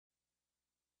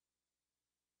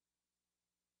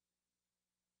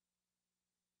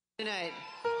Tonight.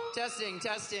 Testing,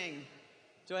 testing.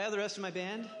 Do I have the rest of my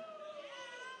band?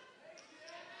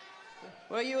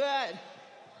 Where you at?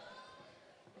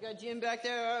 You got Jim back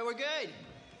there? All right, we're good.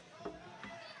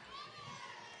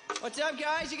 What's up,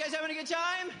 guys? You guys having a good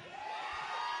time?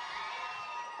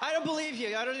 I don't believe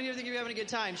you. I don't even think you're having a good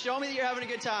time. Show me that you're having a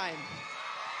good time.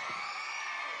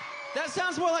 That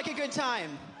sounds more like a good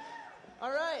time. All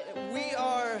right, we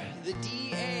are the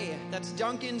DA. That's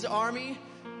Duncan's Army.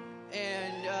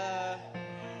 And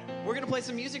we're going to play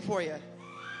some music for you.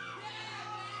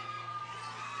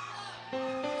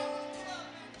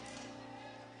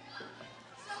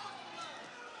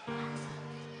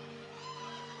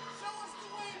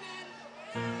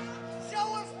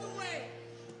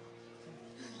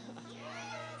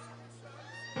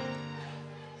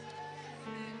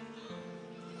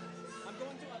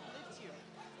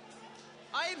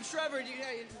 I'm Trevor. I'm Trevor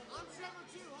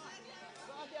too.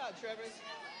 Walk out, Trevor.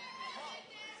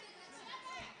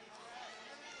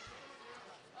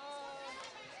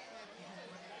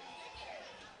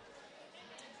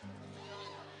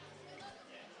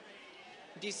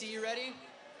 DC, you ready?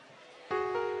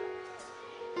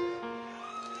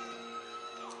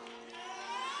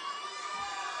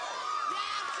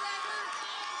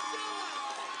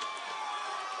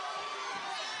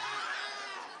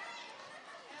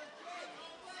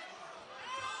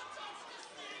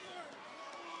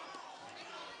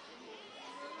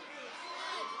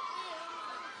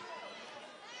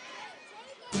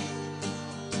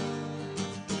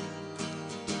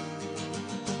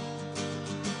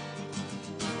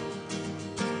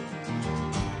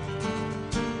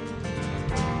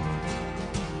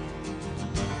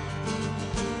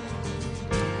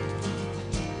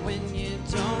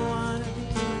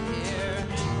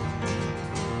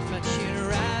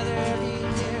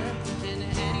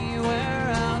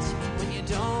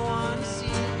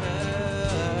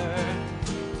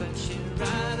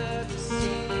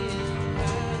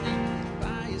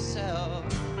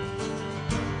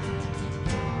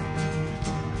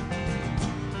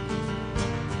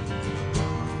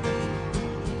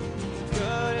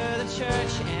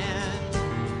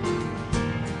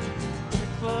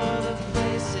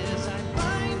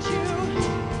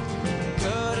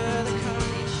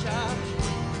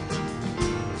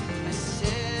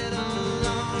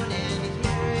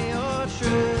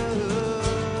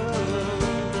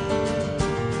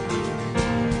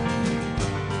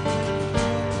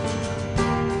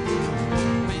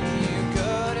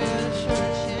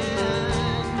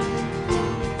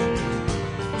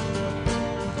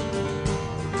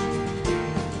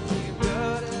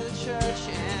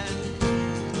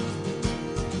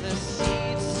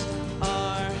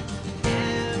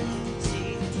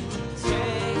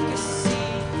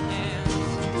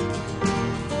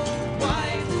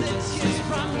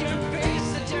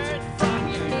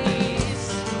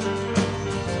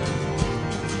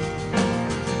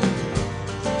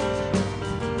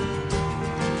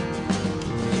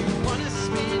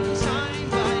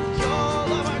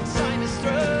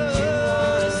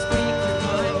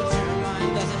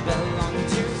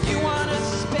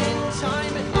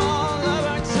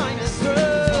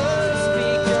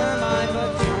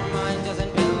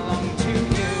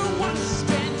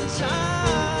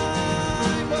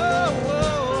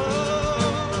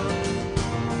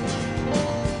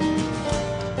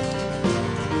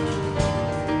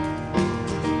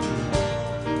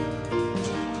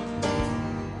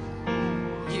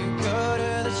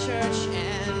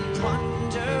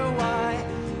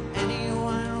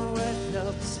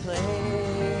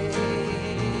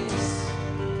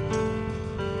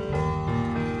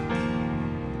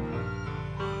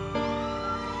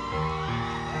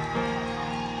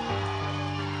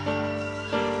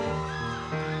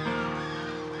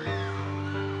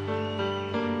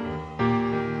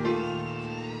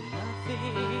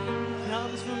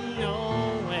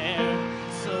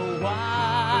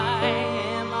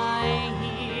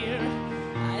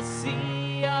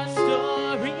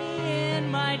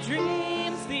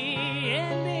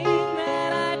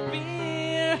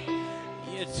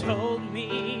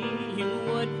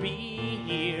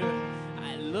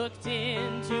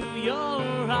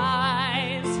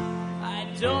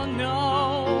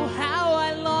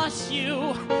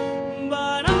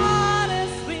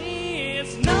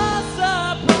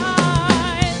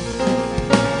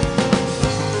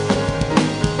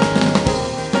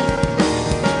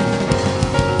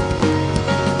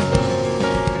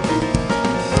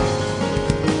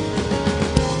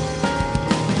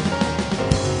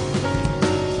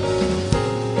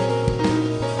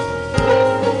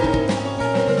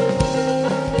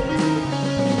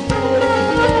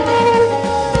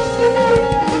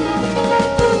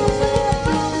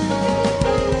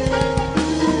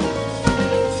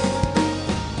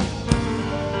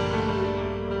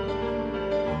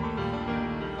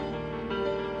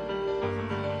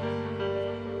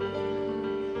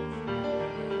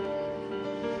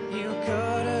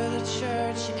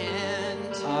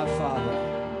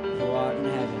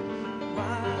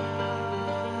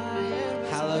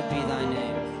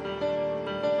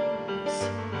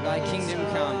 Thy kingdom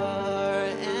come,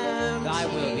 thy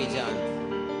will be done,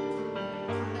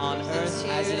 on earth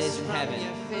as it is in heaven.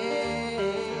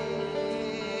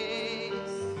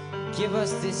 Give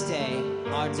us this day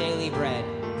our daily bread,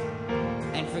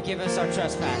 and forgive us our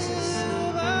trespasses,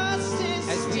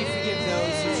 as we forgive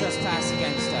those who trespass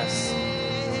against us.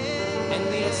 And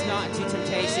lead us not into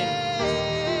temptation,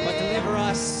 but deliver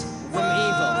us from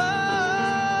evil.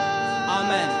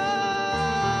 Amen.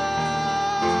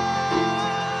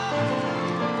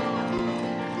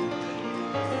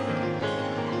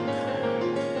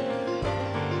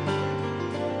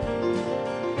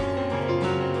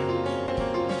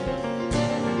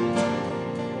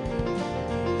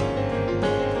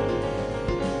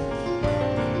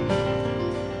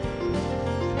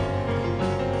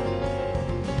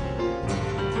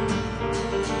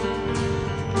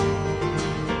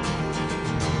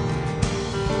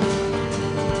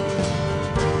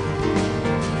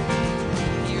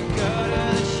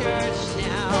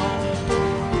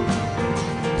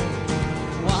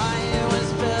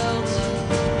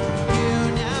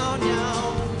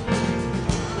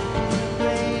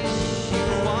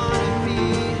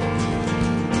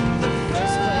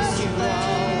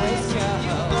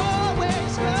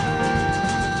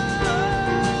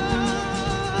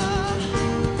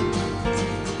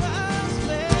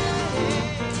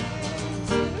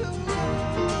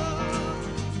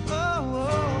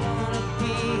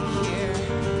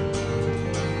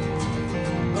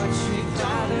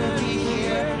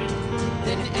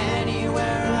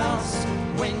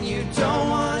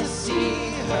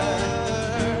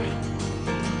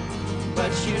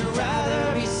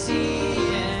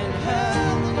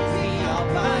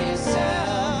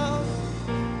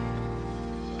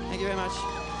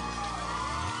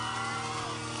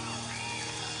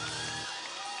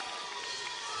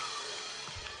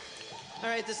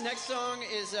 This next song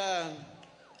is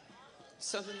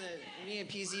something that me and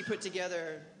PZ put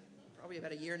together probably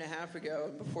about a year and a half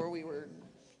ago, before we were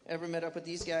ever met up with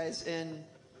these guys, and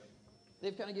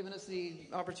they've kind of given us the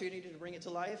opportunity to bring it to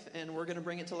life, and we're going to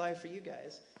bring it to life for you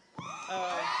guys.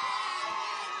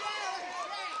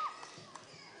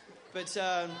 But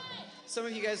some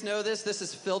of you guys know this. This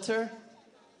is Filter.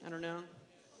 I don't know.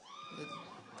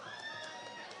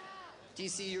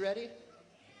 DC, you ready?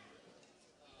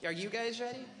 Are you guys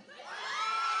ready?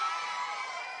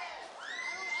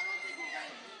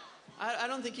 I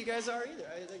don't think you guys are either.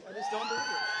 I just don't believe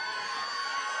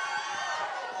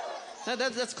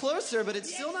it. That's closer, but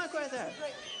it's still not quite there.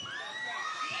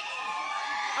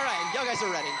 All right, y'all guys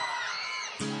are ready.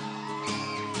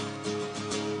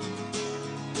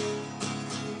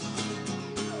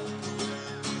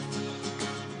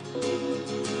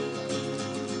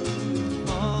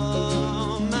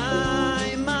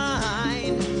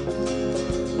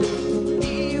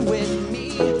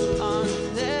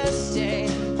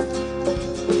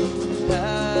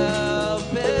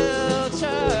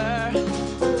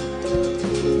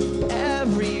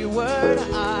 Every word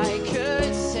I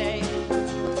could say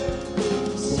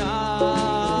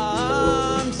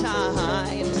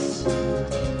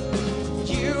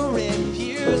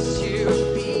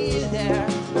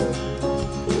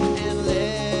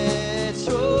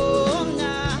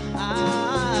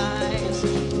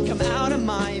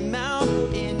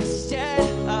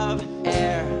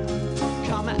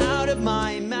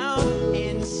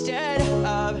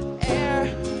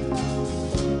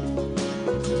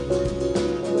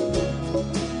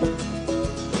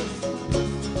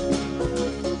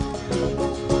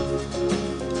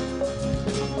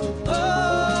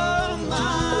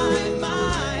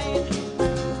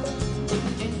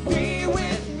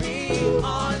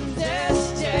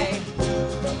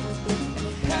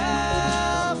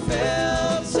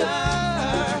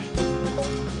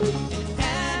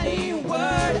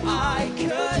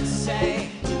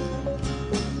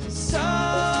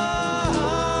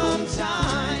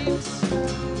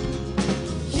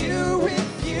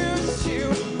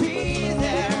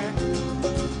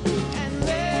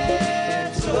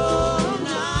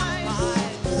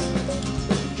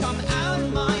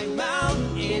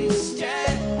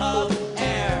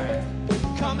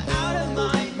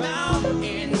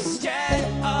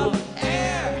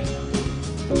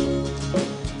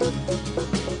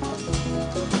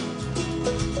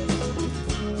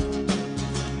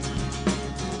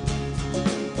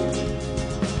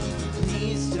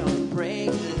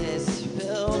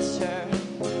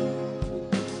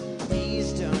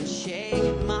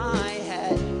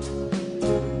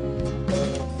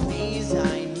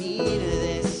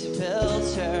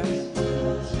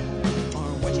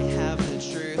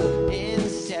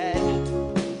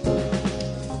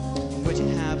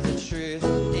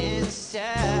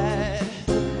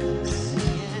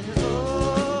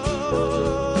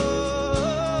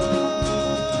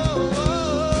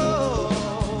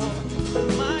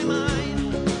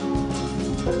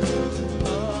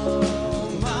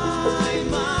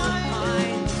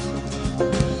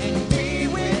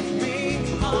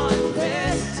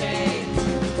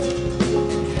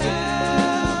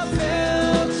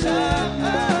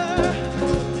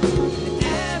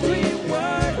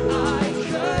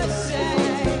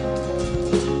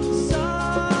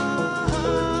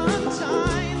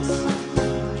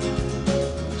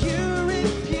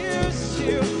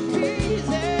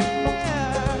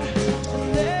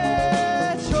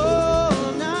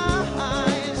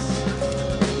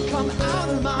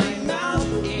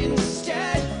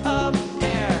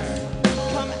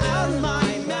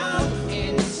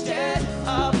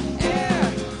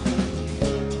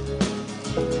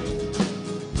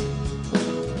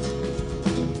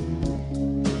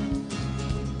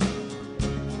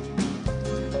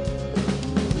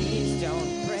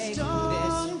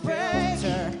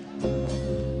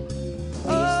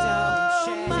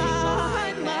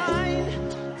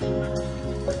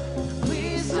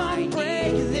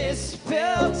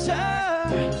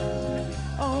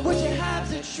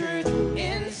truth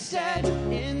instead.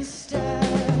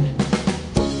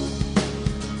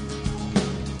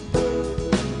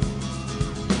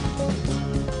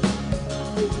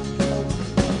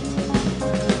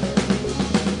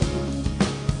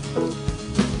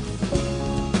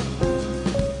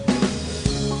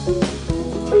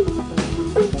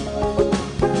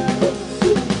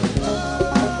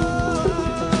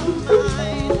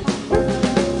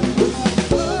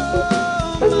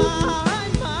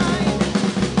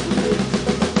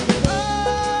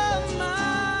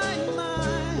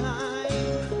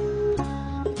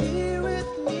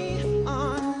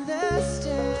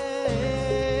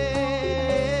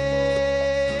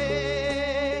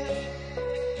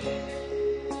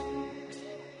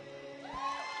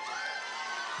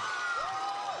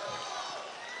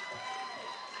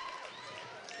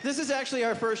 This is actually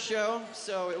our first show,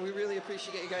 so we really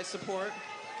appreciate you guys' support.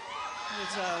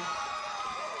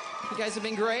 You guys have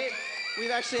been great.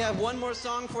 We actually have one more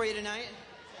song for you tonight.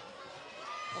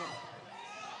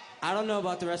 I don't know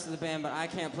about the rest of the band, but I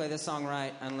can't play this song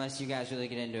right unless you guys really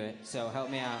get into it. So help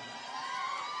me out.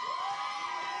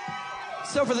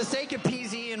 So for the sake of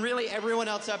PZ and really everyone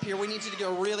else up here, we need you to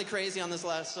go really crazy on this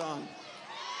last song.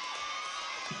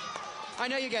 I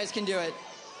know you guys can do it.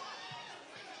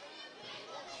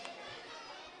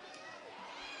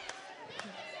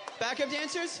 Backup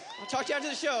dancers, I'll talk to you after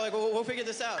the show. Like we'll figure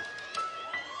this out.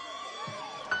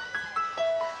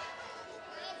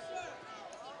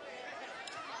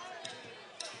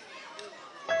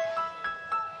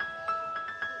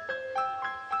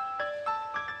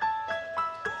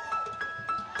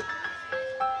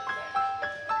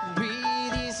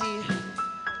 Breathe easy.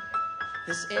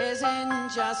 This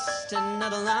isn't just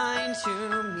another line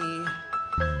to me.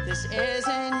 This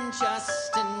isn't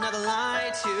just another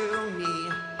lie to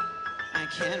me. I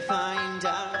can't find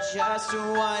out just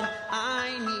what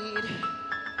I need.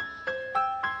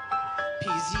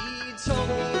 PZ told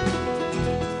me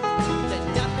that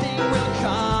nothing will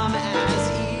come as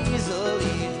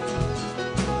easily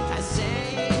as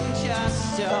saying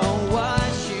just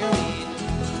what you mean.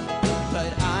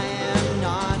 But I am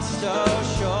not so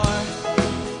sure.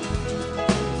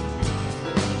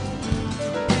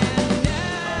 And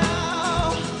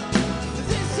now,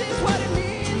 this is what it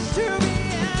means to be.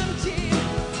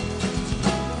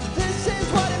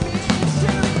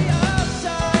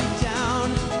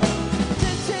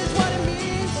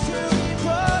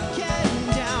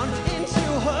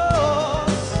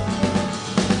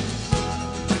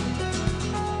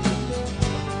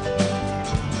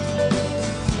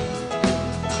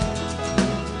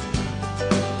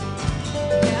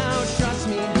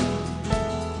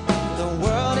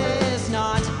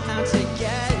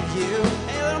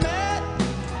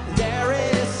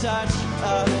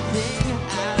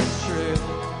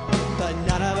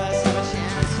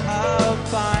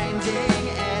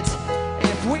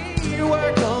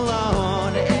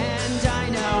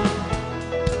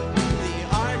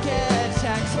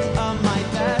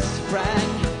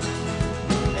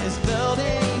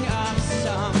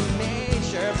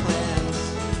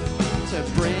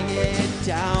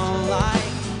 Down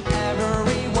like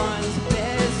everyone's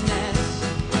business.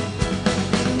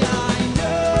 And I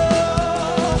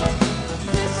know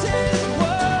this is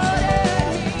what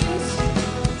it means.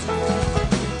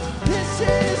 This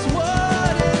is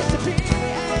what it is to be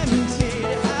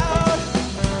emptied out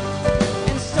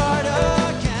and start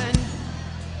again.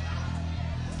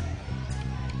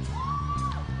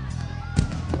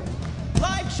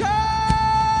 Life Church!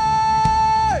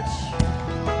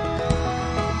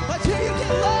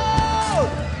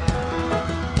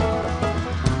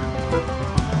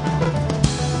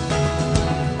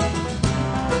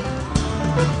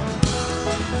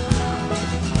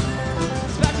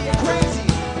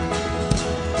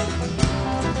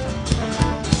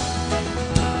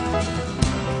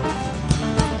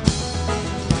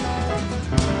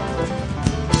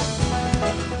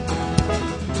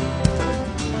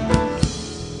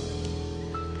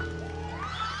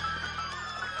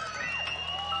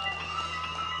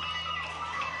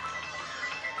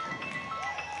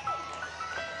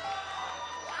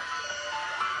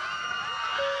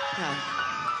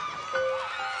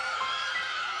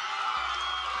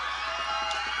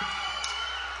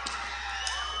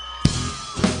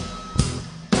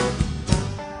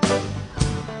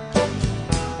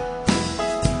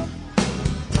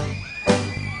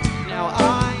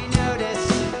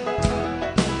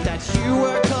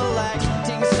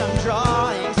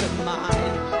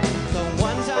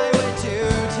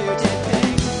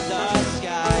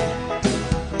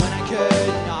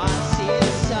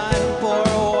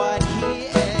 He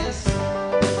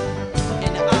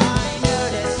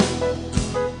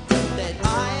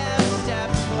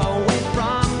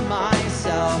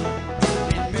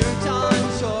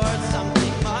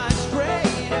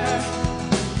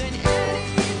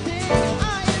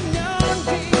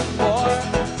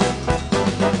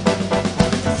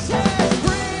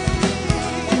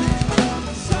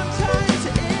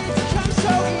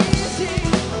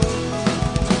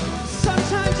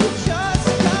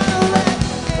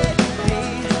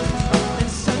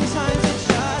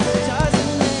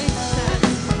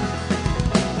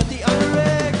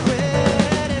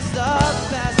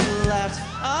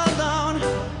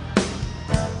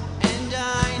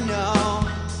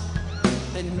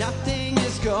Nothing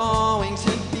is going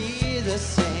to be the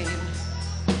same.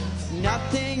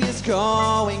 Nothing is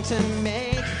going to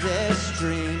make this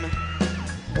dream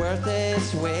worth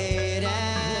its weight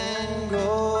and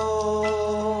gold.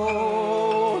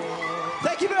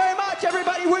 Thank you very much,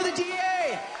 everybody. We're the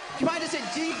DA. You can find us at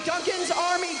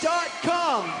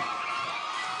duncansarmy.com.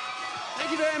 Thank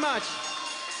you very much.